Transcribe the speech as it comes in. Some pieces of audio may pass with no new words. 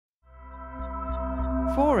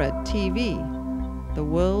FORA.tv. The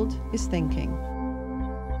world is thinking.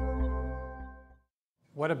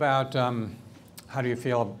 What about, how do you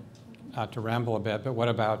feel, to ramble a bit, but what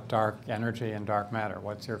about dark energy and dark matter?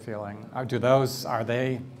 What's your feeling? Are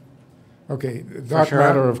they? Okay, dark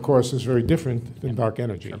matter, of course, is very different than dark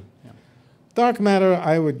energy. Sure. Yeah. Dark matter,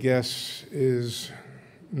 I would guess, is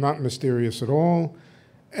not mysterious at all.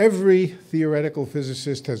 Every theoretical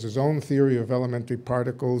physicist has his own theory of elementary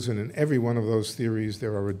particles, and in every one of those theories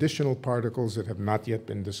there are additional particles that have not yet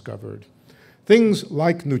been discovered. Things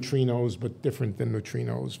like neutrinos, but different than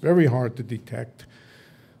neutrinos, very hard to detect.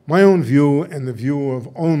 My own view, and the view of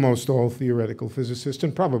almost all theoretical physicists,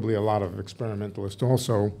 and probably a lot of experimentalists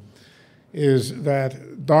also, is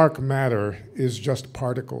that dark matter is just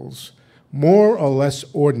particles, more or less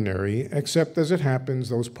ordinary, except as it happens,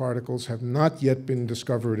 those particles have not yet been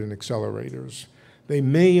discovered in accelerators. They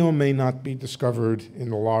may or may not be discovered in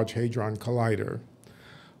the Large Hadron Collider.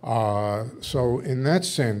 So in that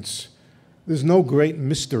sense, there's no great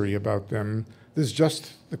mystery about them. There's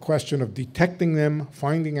just the question of detecting them,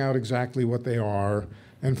 finding out exactly what they are,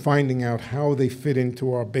 and finding out how they fit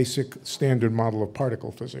into our basic standard model of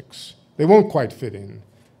particle physics. They won't quite fit in,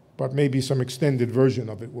 but maybe some extended version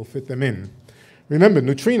of it will fit them in. Remember,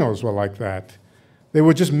 neutrinos were like that. They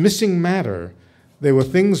were just missing matter. They were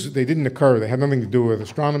things, they didn't occur. They had nothing to do with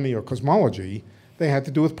astronomy or cosmology. They had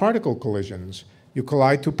to do with particle collisions. You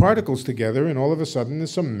collide two particles together, and all of a sudden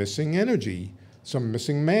there's some missing energy, some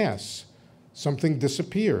missing mass. Something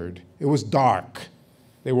disappeared. It was dark.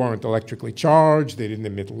 They weren't electrically charged. They didn't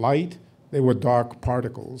emit light. They were dark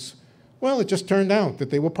particles. Well, it just turned out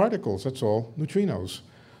that they were particles, that's all, neutrinos.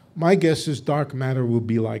 My guess is dark matter will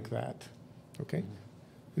be like that, okay?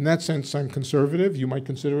 In that sense, I'm conservative. You might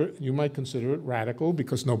consider it radical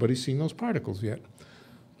because nobody's seen those particles yet.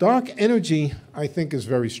 Dark energy, I think, is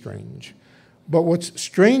very strange. But what's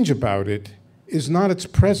strange about it is not its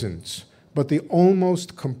presence, but the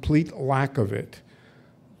almost complete lack of it.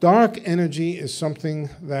 Dark energy is something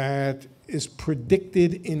that is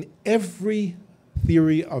predicted in every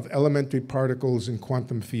theory of elementary particles in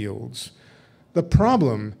quantum fields. The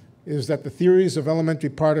problem is that the theories of elementary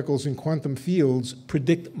particles in quantum fields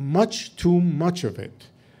predict much too much of it.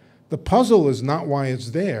 The puzzle is not why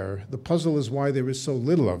it's there. The puzzle is why there is so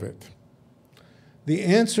little of it. The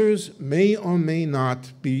answers may or may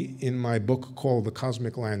not be in my book called The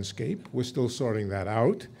Cosmic Landscape. We're still sorting that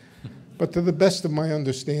out. But to the best of my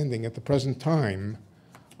understanding at the present time,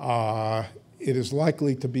 it is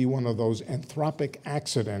likely to be one of those anthropic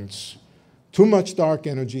accidents. Too much dark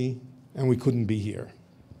energy, and we couldn't be here.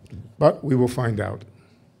 But we will find out.